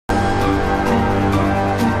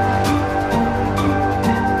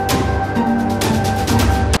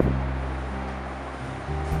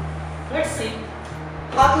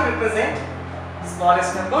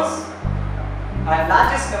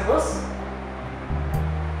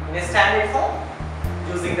in a standard form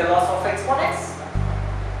using the laws of exponents.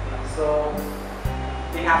 So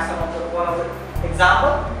we have one of the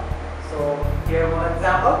example. So here one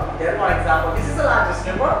example, there one example. This is the largest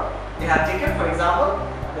number we have taken. For example,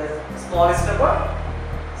 the smallest number.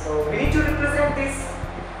 So we need to represent this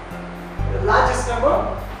the largest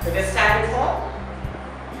number in a standard form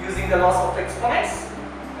using the laws of exponents,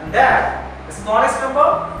 and then the smallest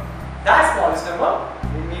number,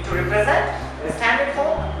 we need to represent in a standard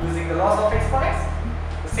form using the laws of exponents.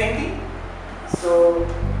 The same thing. So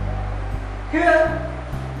here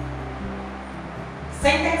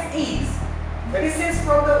sentence is the distance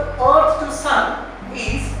from the earth to sun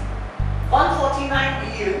is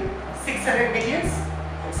 149,600 millions.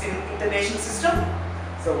 It's in international system.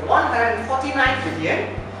 So 149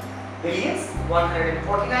 billions,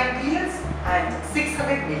 149 billions and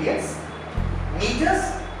 600 millions meters,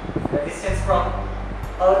 the distance from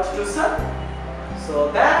earth to sun.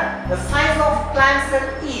 So then the size of plant cell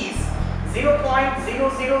is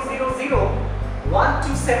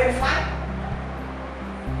 0.00001275.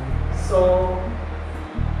 So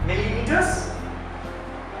millimeters.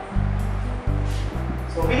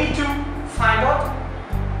 So we need to find out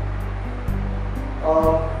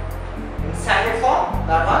in standard form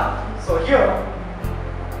that one. So here,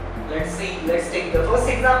 let's take the first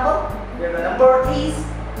example where the number is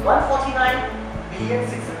 149 billion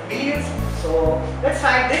 600 billions. So let's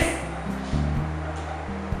find this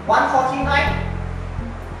 149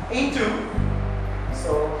 into,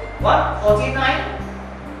 so 149,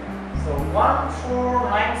 so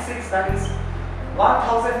 1496, that is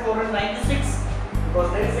 1496,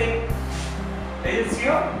 because there is a digits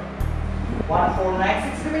here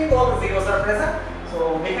 1496, remaining all the zeros are present.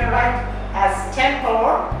 So we can write as 10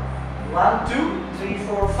 power 1, 2, 3,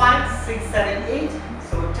 4, 5, 6, 7, 8.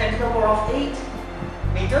 So 10 to the power of 8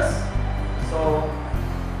 meters. So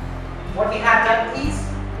what we have done is,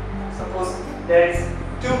 suppose there is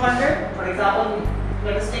 200, for example,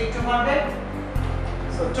 let us take 200.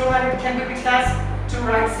 So 200 can be written as 2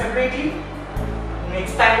 write separately. In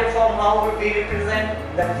expanded form, how would we represent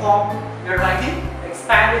that form we are writing?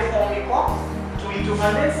 Expanded form we call 2 into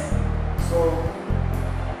hundreds. So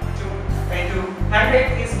 2 into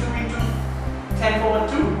 100 is 2 into 10 power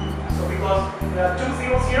 2. So because there are 2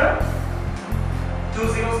 zeros here, 2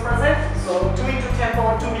 zeros present, so 2 into 10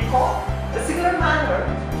 power 2 we call. The similar manner,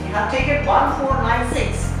 we have taken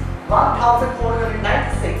 1496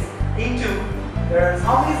 into, there is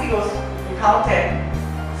how many zeros we counted?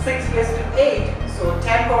 6 plus 2, 8. So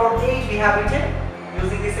 10 power 8 we have written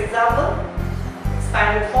using this example.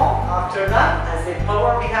 Expanded form. After that, as a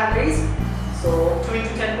power we have raised. So 2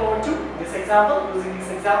 into 10 power 2. This example, using this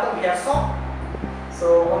example we have solved.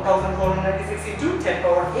 So 1496 into 10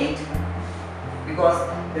 power 8. Because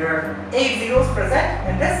there are 8 zeros present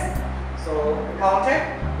in this. So we counted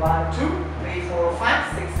 1, 2, 3, 4,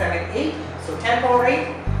 5, 6, 7, 8. So 10 power 8.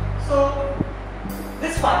 So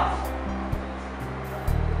this one.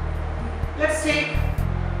 Let's take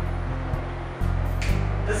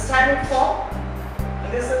the standard form.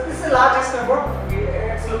 And this is the largest number.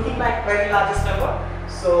 It's looking like very largest number.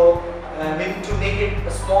 So we need to make it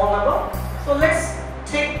a small number. So let's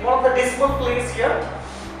take one of the decimal place here.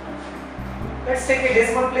 Let's take a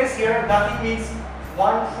decimal place here. Nothing means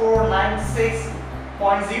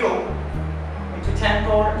 1496.0 into 10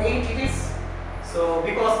 power 8 it is. So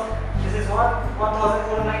because this is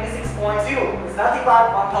 1496.0, it's nothing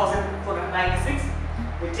but 1496.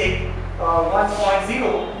 We take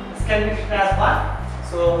 1.0, this can be written as 1.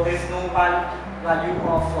 So there is no value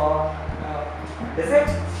of digit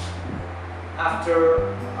after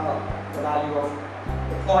the value of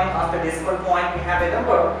the point. After decimal point we have a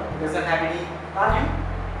number, it doesn't have any value.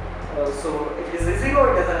 So if it is a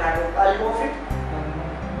 0, it doesn't have a value of it. And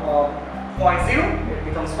 0.0, it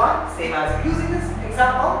becomes 1. Same as using this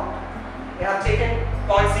example, we have taken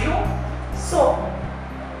 0.0. So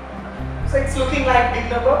it's looking like big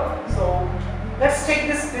number. So let's take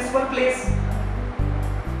this decimal place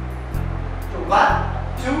to 1,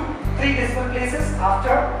 2, 3 decimal places.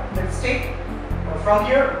 After, let's take from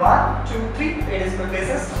here 1, 2, 3 decimal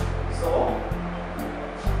places. So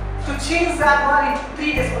to change that one into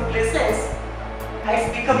 3 decimal places, it's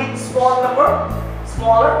becoming small number,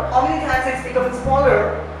 smaller. How many times it's becoming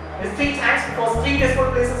smaller? It's 3 times, because 3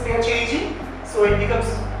 decimal places we are changing. So it becomes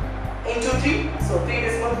into 3. So 3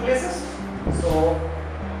 decimal places. So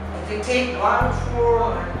if we take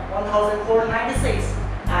 1496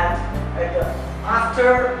 and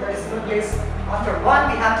after the decimal place, after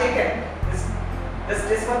 1 we have taken this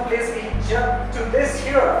decimal place, we jump to this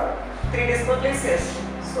here, 3 decimal places.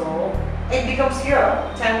 So it becomes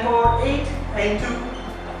here 10 power 8 into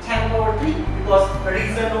 10 because the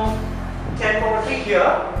reason of 10 power 3 here,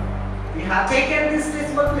 we have taken this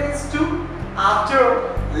decimal place to after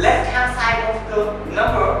left hand side of the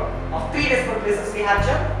number of 3 decimal places we have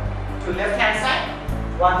jumped to left hand side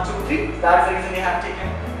 1, 2, 3. That's the reason we have taken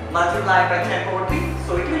multiplied by 10 power 3.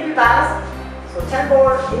 So it will be balanced. So 10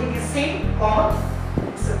 power 8 is same, common,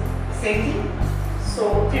 it's the same thing.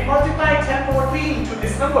 So if we multiply 10 power 3 into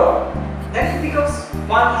this number, then it becomes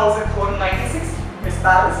 1496. It's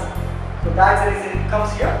balanced. So that's the reason it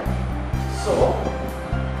comes here. So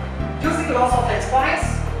using the laws of exponents,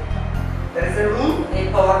 there is a rule: a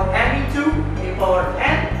power n into a power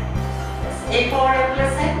n is a power n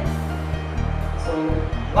plus n. So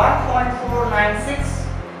 1.496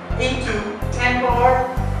 into 10 power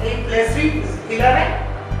 8 plus 3 is 11.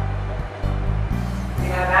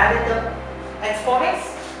 We have added the exponents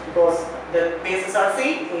because the bases are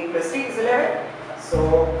same. 8 plus 3 is 11.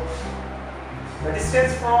 So the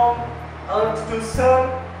distance from Earth to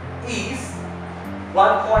Sun is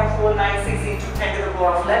 1.496 into 10 to the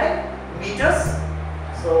power of 11 meters.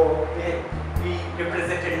 So we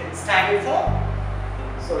represented in standard form.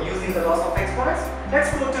 So using the laws of exponents,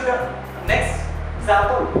 let's go to the next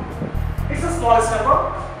example. It's the smallest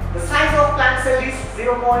number. The size of plant cell is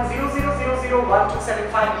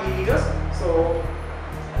 0.00001275 millimeters. So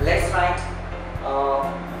let's write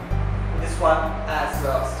this one as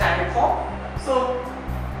standard form. So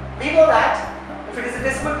we know that if it is a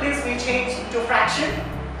decimal place, we change into fraction.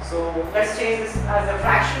 So let's change this as a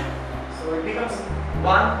fraction. So it becomes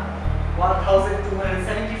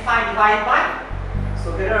 1275 divided by.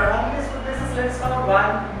 So there are how many decimal places? Let's count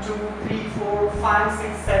 1, 2, 3, 4, 5,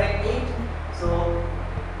 6, 7, 8. So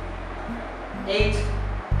 8,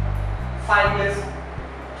 5 plus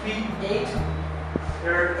 3, 8.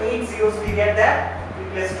 There are 8 zeros we get there. 3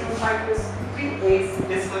 plus 2, 5 plus 3, 8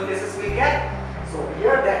 decimal places we get. So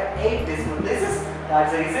here there are 8 decimal places.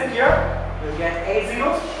 That's the reason here we'll get 8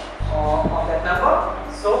 zeros of that number.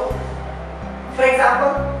 So for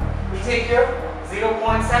example, we take here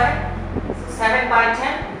 0.7. So 7 by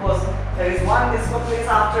 10 because there is one decimal place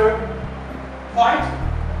after point.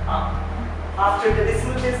 After the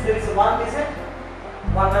decimal place there is one digit,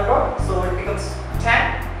 one number. So it becomes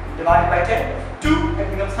 10 divided by 10. 2, it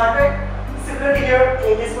becomes 100. Similarly here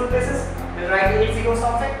 8 decimal places. We'll write 8 zeros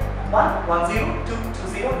of it. 1, 1 0, 2, 2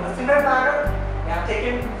 0. In a similar manner, we have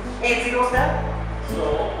taken 8 zeros there.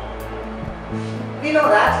 So we know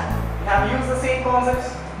that we have used the same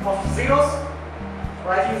concepts of zeros.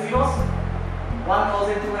 Write few zeros.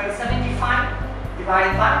 1275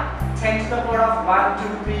 divided by 10 to the power of 1,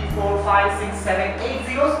 2, 3, 4, 5, 6, 7, 8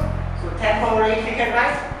 zeros. So 10 power 8 we can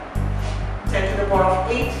write. 10 to the power of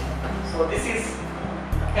 8. So this is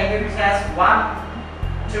can be written as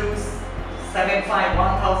 1275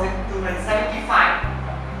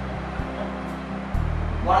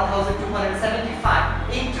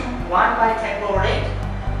 1275 into 1 by 10 power 8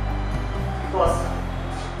 because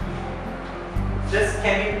this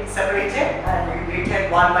can be separated and we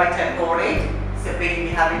written 1 by 10 power 8 separately we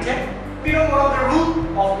have written. We know one of the rule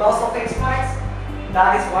of laws of exponents,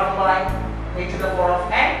 that is 1 by 8 to the power of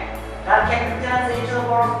n. That can be written as 8 to the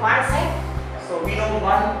power of minus n. So we know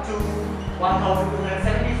 1 to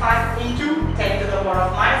 1275 into 10 to the power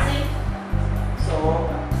of minus 8. So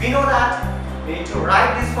we know that we need to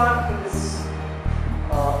write this one to this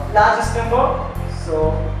largest number.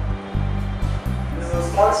 So this is the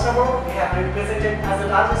smallest number. We have represented as the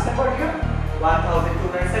largest number here.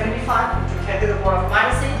 1275 into 10 to the power of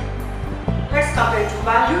minus 8. Let's compare two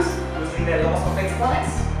values using the laws of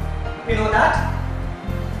exponents. We know that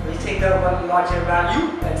we'll take the one larger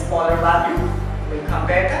value and smaller value. We'll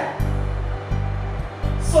compare that.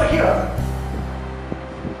 So here,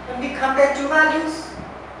 when we compare two values,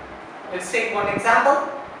 let's take one example.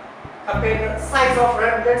 Compare the size of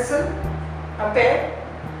red blood cell. Compare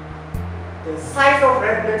the size of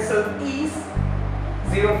red blood cell is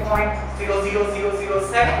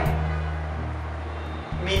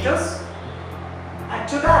 0.00007 meters, and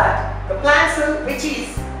to that the plant cell which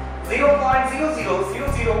is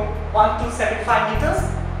 0.00001275 meters.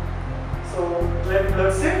 So red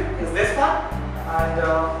blood cell is this one, and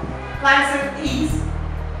plant cell is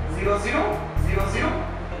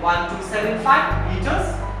 0.0001275 meters.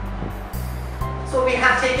 So we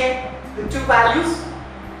have taken the two values.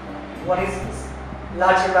 One is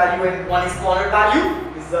larger value and one is smaller value.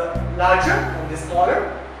 This is the larger and the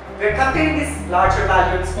smaller. We are comparing this larger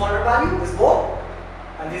value and smaller value, this both,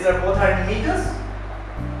 and these are both are in meters.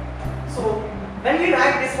 So when we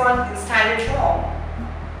write this one in standard form,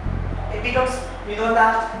 it becomes, we know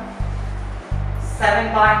that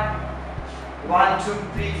 7 by 1, 2,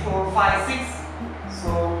 3, 4, 5, 6.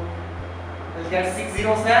 So we'll get 6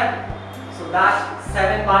 zeros there. So that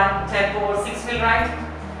 7 by 10 power 6 will write.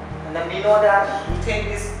 And then we know that we take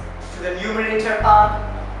this to the numerator part.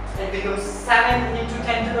 It becomes 7 into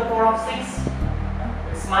 10 to the power of 6.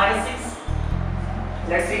 It's minus 6.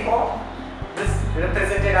 Let's recall. This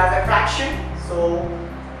represented as a fraction. So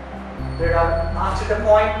there are, after the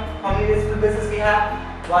point, how many decimal places we have?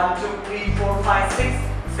 1, 2, 3, 4, 5, 6.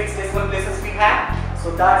 6 decimal places we have.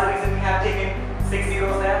 So that's the reason we have taken 6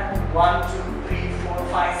 zeros there. 1, 2, 3, 4,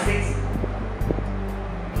 5, 6.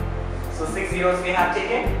 So 6 zeros we have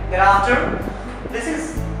taken. Thereafter, this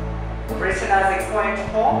is written as exponent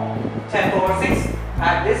form, 10 power 6.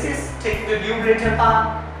 And this is taking the numerator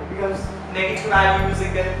part. It becomes negative value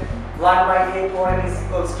using the 1 by a power n is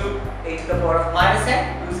equals to a to the power of minus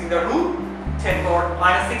n using the rule 10 power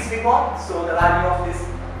minus 6 we got. So the value of this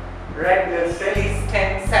red cell is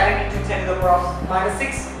 7 into 10 to the power of minus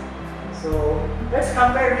 6. So let's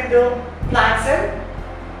compare with the plant cell.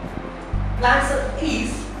 Plant cell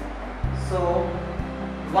is, so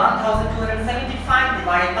 1275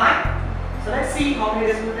 divided by, so let's see how many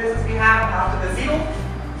decimal places we have after the 0.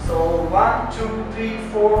 So 1, 2, 3,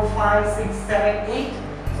 4, 5, 6, 7, 8.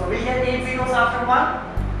 So we get 8 zeros after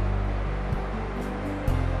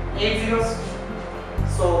 1. 8 zeros.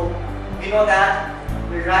 So we know that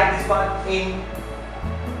we write this one in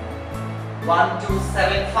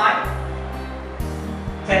 1275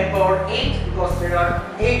 10 power 8 because there are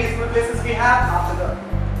 8 decimal places we have after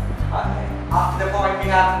the point we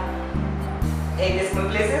have 8 decimal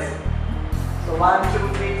places. So 1, 2,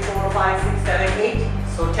 3, 4, 5, 6, 7, 8.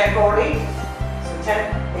 So 10 power 8. So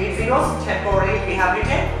 8 zeros, 10 power 8 we have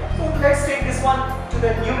written. So let's take this one to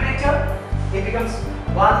the numerator. It becomes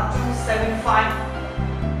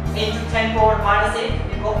 1275 into 10 power minus 8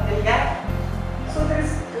 we will get. So there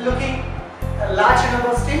is looking a large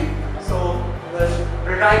number still. So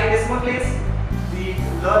we'll write in decimal place. We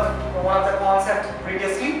learned one of the concept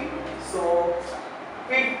previously. So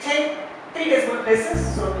we take 3 decimal places.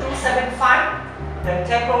 So 275, then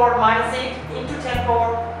 10 power minus 8 into 10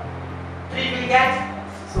 power 3 we get.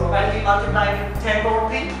 So when we multiply with 10 power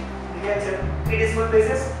 3, we get 3 decimal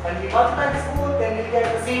places. When we multiply this both, then we get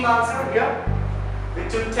the same answer here. We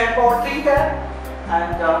took 10 power 3 there,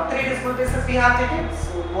 and 3 decimal places we have taken.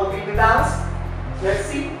 So both will be balanced. Let's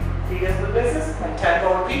see, 3 decimal places and 10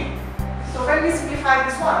 power 3. So when we simplify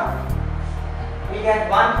this one, we get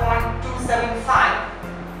 1.275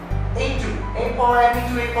 into a power m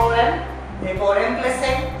into a power n. A power m plus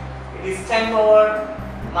n, it is 10 power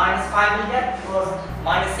minus 5 we get, because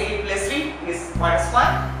minus 8 plus 3 is minus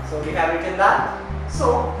 5. So we have written that.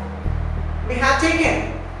 So we have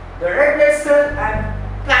taken the red blood cell and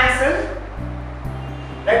plant cell.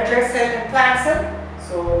 Red blood cell and plant cell.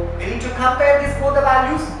 So we need to compare these both the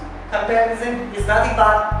values. Comparison is nothing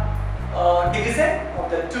but division of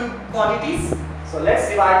the two quantities. So let's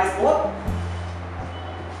divide this both.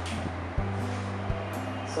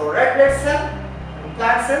 So red blood cell and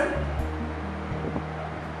plant cell.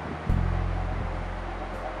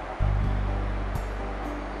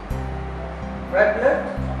 Red blood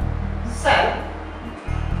cell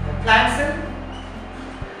and plant cell.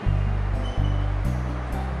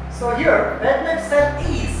 So here red blood cell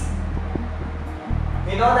is,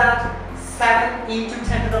 we know that 7 into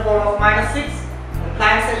 10 to the power of minus 6, and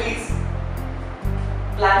plant cell is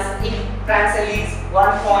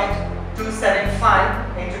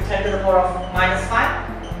 1.275 into 10 to the power of minus 5.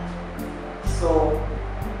 So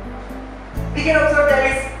we can observe there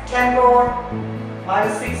is 10 power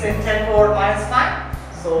minus 6 and 10 power minus 5.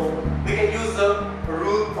 So we can use the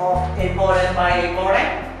rule of a power n by a power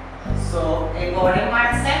n. So a power n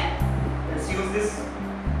minus n, let's use this.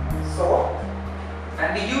 So,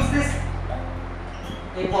 and we use this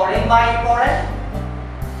a power n by a power n,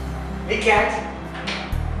 we get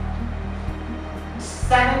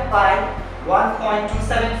 7 by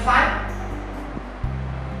 1.275.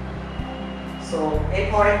 So a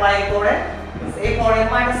power n by a power n is a power n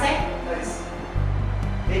minus n, that is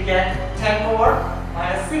we get 10 power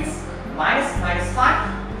minus 6 minus 5.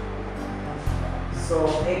 So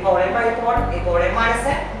a power n by a power n minus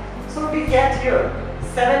n. So we get here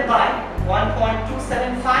 7 by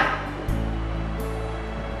 1.275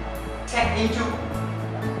 10 into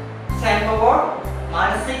 10 power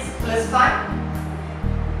minus 6 plus 5,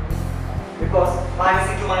 because minus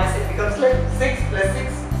into minus it becomes like 6 plus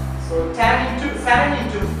 6. So 10 into 7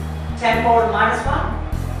 into 10 power minus 1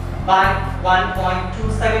 by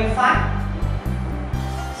 1.275.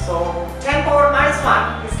 So 10 power minus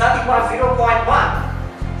 1 is nothing but 0.1.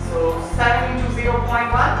 So 7 into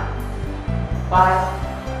 0.1 by,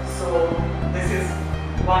 so this is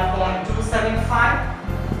 1.275.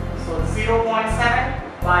 So 0.7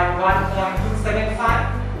 by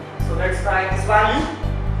 1.275. So let's write this value.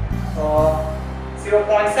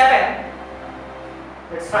 0.7.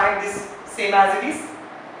 Let's write this same as it is.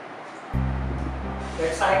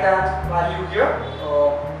 Let's write that value here.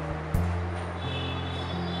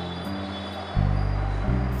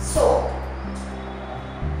 So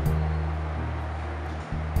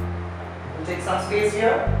we'll take some space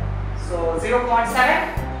here. So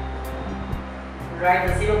 0.7. Write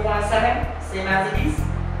the 0.7 same as it is,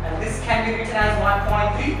 and this can be written as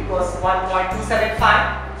 1.3 because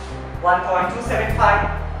 1.275.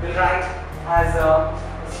 1.275 we'll write as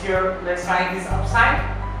here. Let's write this upside.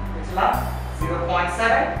 Little up.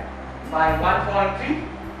 0.7 by 1.3.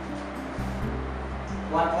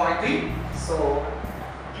 1.3. So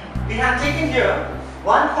we have taken here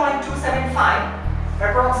 1.275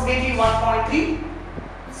 approximately 1.3.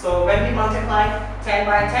 So when we multiply 10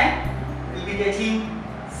 by 10, we'll be getting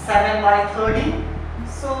 7 by 30.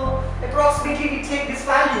 So approximately we take this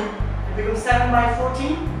value, it becomes 7 by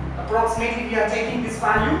 14. Approximately we are taking this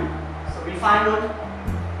value, so we find out.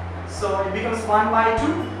 So it becomes 1 by 2.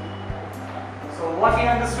 So what we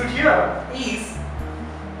understood here is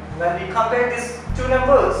when we compare these two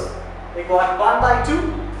numbers, we got 1 by 2.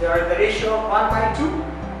 They are in the ratio of 1 by 2.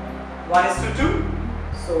 1:2.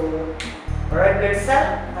 So red blood cell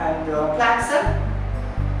and plant cell.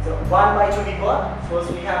 So 1 by 2 we got.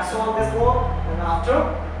 First we have solved this board, and after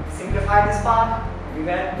we simplified this part, we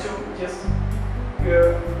went to just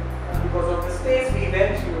here, and because of the space we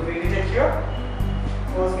went to read it here.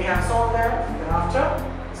 First we have solved there, then after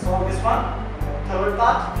we solve this one, third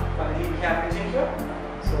part, finally we have written here.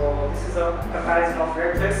 So this is a comparison of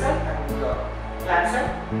red blood cell and plant cell.